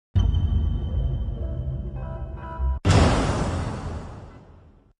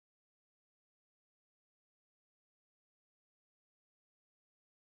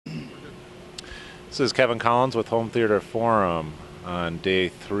This is Kevin Collins with Home Theater Forum on day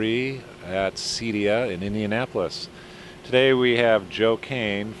 3 at CEDIA in Indianapolis. Today we have Joe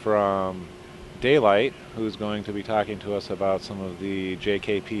Kane from Da-Lite, who's going to be talking to us about some of the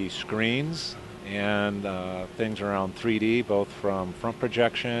JKP screens and things around 3D, both from front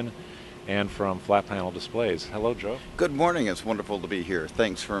projection and from flat panel displays. Hello, Joe. Good morning. It's wonderful to be here.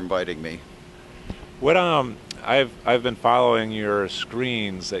 Thanks for inviting me. What I've been following your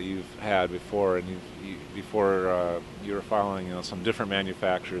screens that you've had before, and you were following some different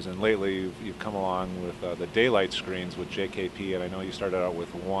manufacturers, and lately you've come along with the Da-Lite screens with JKP, and I know you started out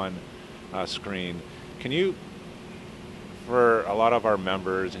with one screen. Can you, for a lot of our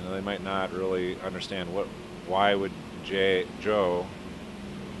members, they might not really understand why would Joe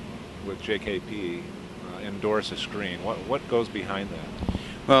with JKP endorse a screen? What goes behind that?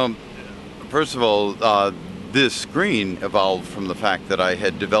 Well, first of all, this screen evolved from the fact that I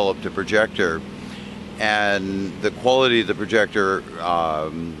had developed a projector, and the quality of the projector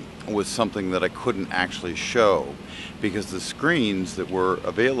was something that I couldn't actually show because the screens that were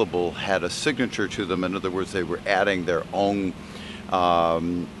available had a signature to them. In other words, they were adding their own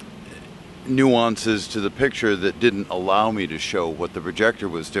nuances to the picture that didn't allow me to show what the projector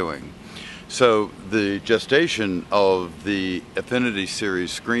was doing. So the gestation of the Affinity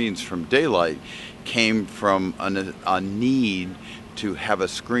series screens from Da-Lite came from a need to have a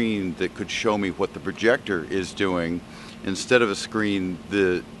screen that could show me what the projector is doing instead of a screen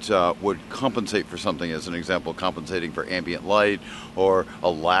that would compensate for something, as an example, compensating for ambient light or a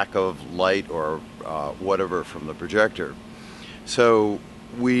lack of light or whatever from the projector. So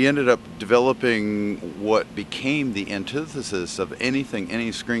we ended up developing what became the antithesis of anything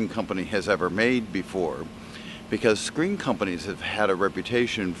any screen company has ever made before, because screen companies have had a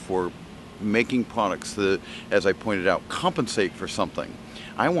reputation for making products that, as I pointed out, compensate for something.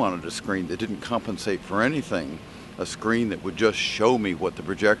 I wanted a screen that didn't compensate for anything, a screen that would just show me what the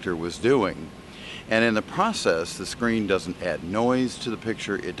projector was doing. And in the process, the screen doesn't add noise to the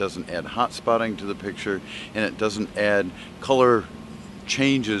picture, it doesn't add hot spotting to the picture, and it doesn't add color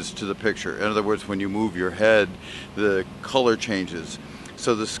changes to the picture. In other words, when you move your head, the color changes.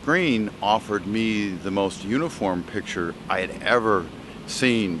 So the screen offered me the most uniform picture I had ever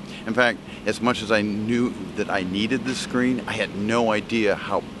seen. In fact, as much as I knew that I needed the screen, I had no idea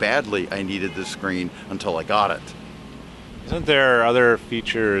how badly I needed the screen until I got it. Isn't there other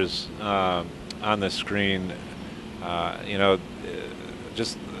features on the screen,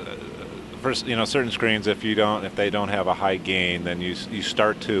 first, certain screens, if they don't have a high gain, then you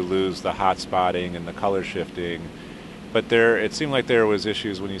start to lose the hot spotting and the color shifting. But it seemed like there was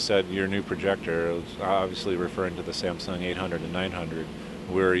issues when you said your new projector. It was obviously referring to the Samsung 800 and 900,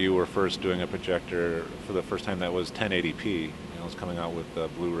 where you were first doing a projector for the first time that was 1080p. It was coming out with the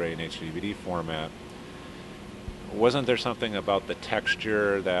Blu-ray and HD-DVD format. Wasn't there something about the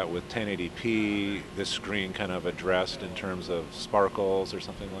texture that with 1080p this screen kind of addressed in terms of sparkles or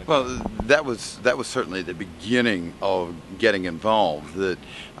something like that? Well, that was certainly the beginning of getting involved. That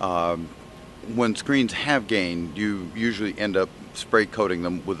when screens have gain, you usually end up spray coating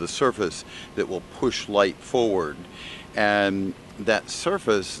them with a surface that will push light forward, and that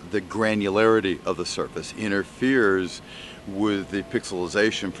surface, the granularity of the surface, interferes with the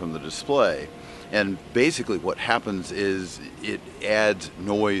pixelization from the display. And basically what happens is it adds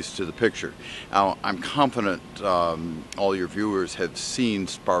noise to the picture. Now, I'm confident all your viewers have seen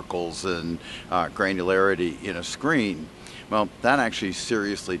sparkles and granularity in a screen. Well, that actually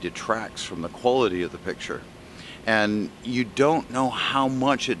seriously detracts from the quality of the picture. And you don't know how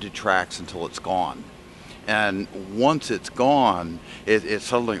much it detracts until it's gone. And once it's gone, it's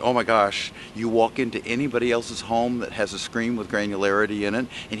suddenly, oh my gosh, you walk into anybody else's home that has a screen with granularity in it,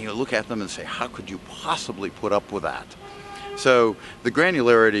 and you look at them and say, how could you possibly put up with that? So the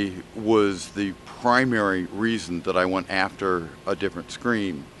granularity was the primary reason that I went after a different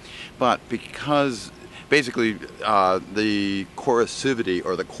screen. But because basically the coercivity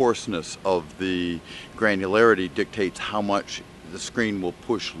or the coarseness of the granularity dictates how much the screen will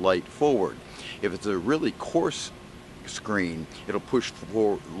push light forward. If it's a really coarse screen, it'll push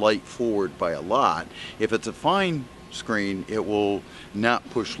light forward by a lot. If it's a fine screen, it will not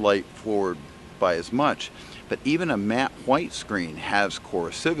push light forward by as much. But even a matte white screen has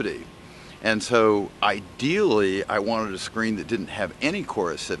coercivity. And so ideally, I wanted a screen that didn't have any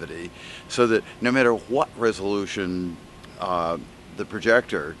coercivity, so that no matter what resolution the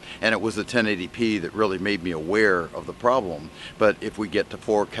projector, and it was the 1080p that really made me aware of the problem. But if we get to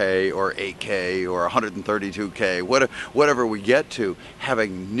 4K or 8K or 132K, whatever we get to,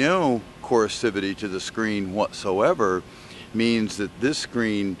 having no coercivity to the screen whatsoever means that this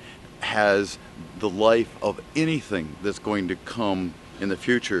screen has the life of anything that's going to come in the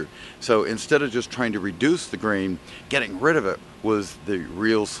future. So instead of just trying to reduce the grain, getting rid of it was the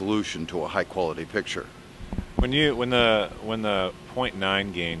real solution to a high quality picture. When the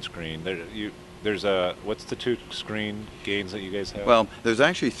 0.9 gain screen, there's a, what's the two screen gains that you guys have? Well, there's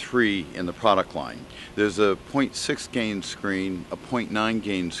actually three in the product line. There's a 0.6 gain screen, a 0.9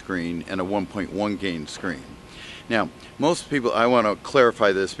 gain screen, and a 1.1 gain screen. Now, most people, I want to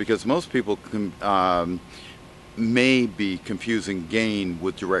clarify this because most people may be confusing gain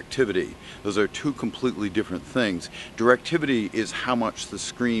with directivity. Those are two completely different things. Directivity is how much the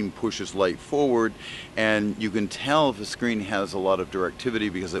screen pushes light forward, and you can tell if a screen has a lot of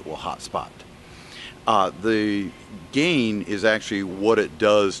directivity because it will hotspot. The gain is actually what it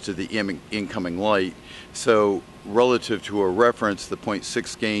does to the incoming light. So relative to a reference, the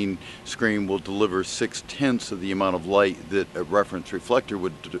 0.6 gain screen will deliver 6/10 of the amount of light that a reference reflector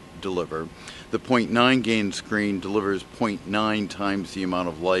would deliver. The 0.9 gain screen delivers 0.9 times the amount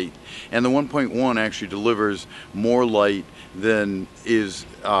of light, and the 1.1 actually delivers more light than is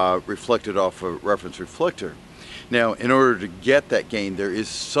reflected off a reference reflector. Now, in order to get that gain, there is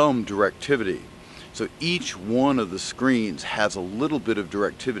some directivity. So each one of the screens has a little bit of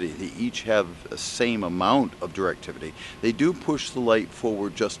directivity. They each have the same amount of directivity. They do push the light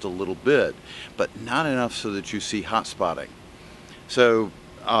forward just a little bit, but not enough so that you see hot spotting. So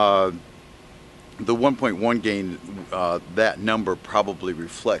the 1.1 gain, that number probably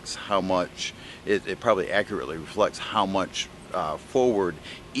reflects how much, it probably accurately reflects how much forward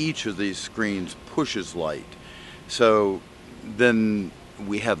each of these screens pushes light. So then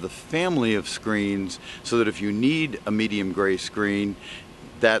we have the family of screens, so that if you need a medium gray screen,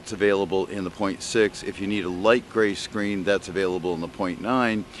 that's available in the 0.6. If you need a light gray screen, that's available in the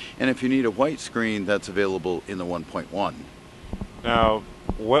 0.9. And if you need a white screen, that's available in the 1.1. Now,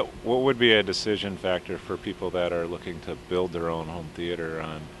 what would be a decision factor for people that are looking to build their own home theater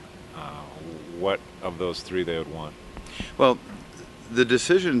on what of those three they would want? Well, the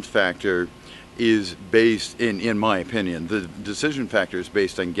decision factor is based, in my opinion, the decision factor is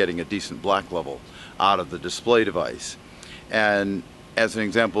based on getting a decent black level out of the display device. And as an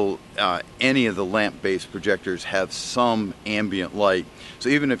example, any of the lamp-based projectors have some ambient light. So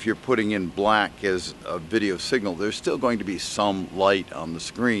even if you're putting in black as a video signal, there's still going to be some light on the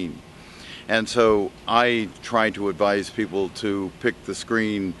screen. And so I try to advise people to pick the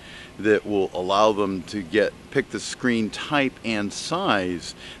screen that will allow them to pick the screen type and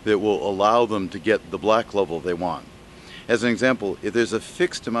size that will allow them to get the black level they want. As an example, if there's a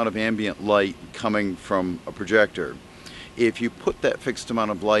fixed amount of ambient light coming from a projector, if you put that fixed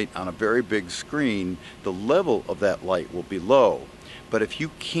amount of light on a very big screen, the level of that light will be low. But if you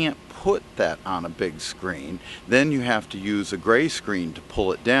can't put that on a big screen, then you have to use a gray screen to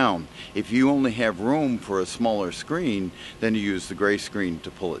pull it down. If you only have room for a smaller screen, then you use the gray screen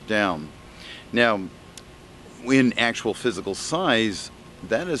to pull it down. Now, in actual physical size,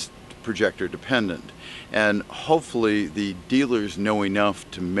 that is projector dependent. And hopefully the dealers know enough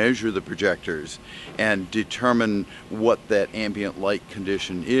to measure the projectors and determine what that ambient light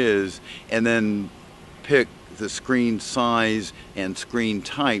condition is, and then pick the screen size and screen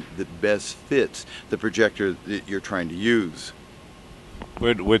type that best fits the projector that you're trying to use.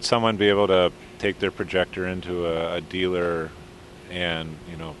 Would someone be able to take their projector into a dealer and,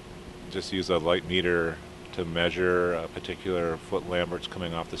 you know, just use a light meter to measure a particular foot Lambert's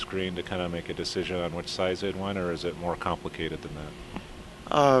coming off the screen to kind of make a decision on which size they'd want, or is it more complicated than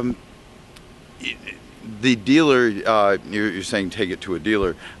that? The dealer, you're saying take it to a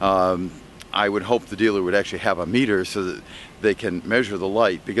dealer. I would hope the dealer would actually have a meter so that they can measure the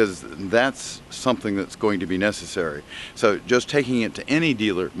light, because that's something that's going to be necessary. So just taking it to any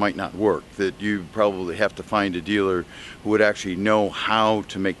dealer might not work. That you probably have to find a dealer who would actually know how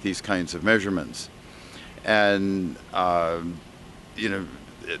to make these kinds of measurements. And you know,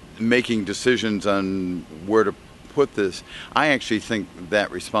 making decisions on where to put this, I actually think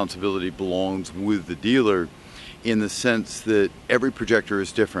that responsibility belongs with the dealer, in the sense that every projector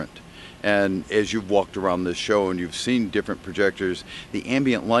is different. And as you've walked around this show and you've seen different projectors, the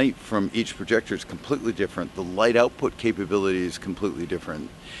ambient light from each projector is completely different. The light output capability is completely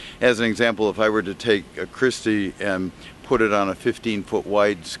different. As an example, if I were to take a Christie and put it on a 15-foot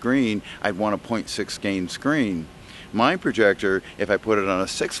wide screen, I'd want a 0.6 gain screen. My projector, if I put it on a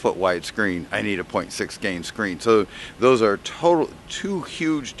 6-foot wide screen, I need a 0.6 gain screen. So those are two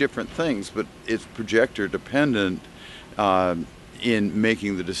huge different things, but it's projector dependent in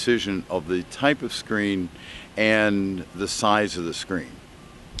making the decision of the type of screen and the size of the screen.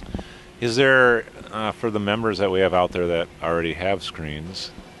 Is there, for the members that we have out there that already have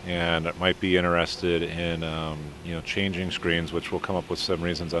screens, and might be interested in changing screens, which will come up with some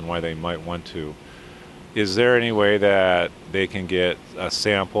reasons on why they might want to. Is there any way that they can get a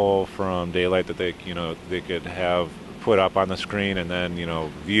sample from Da-Lite that they could have put up on the screen and then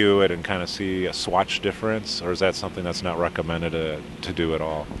view it and kind of see a swatch difference, or is that something that's not recommended to do at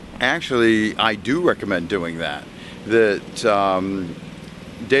all? Actually, I do recommend doing that.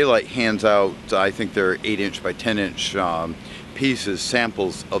 Da-Lite hands out, I think they're 8-inch by 10-inch pieces,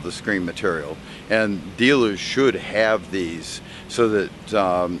 samples of the screen material, and dealers should have these so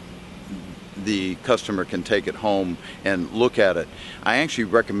that the customer can take it home and look at it. I actually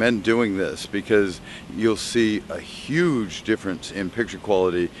recommend doing this because you'll see a huge difference in picture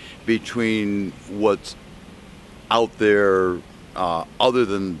quality between what's out there other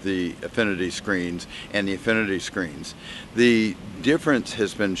than the Affinity screens and the Affinity screens. The difference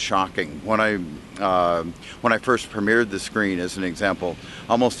has been shocking. When I first premiered the screen, as an example,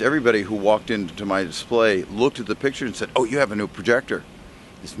 almost everybody who walked into my display looked at the picture and said, "Oh, you have a new projector."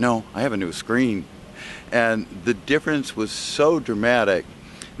 I said, "No, I have a new screen." And the difference was so dramatic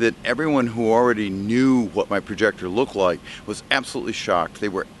that everyone who already knew what my projector looked like was absolutely shocked. They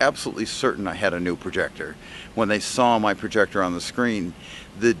were absolutely certain I had a new projector. When they saw my projector on the screen,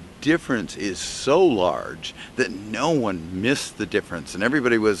 the difference is so large that no one missed the difference. And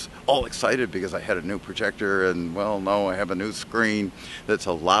everybody was all excited because I had a new projector, and well, no, I have a new screen that's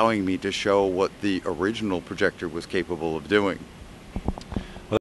allowing me to show what the original projector was capable of doing.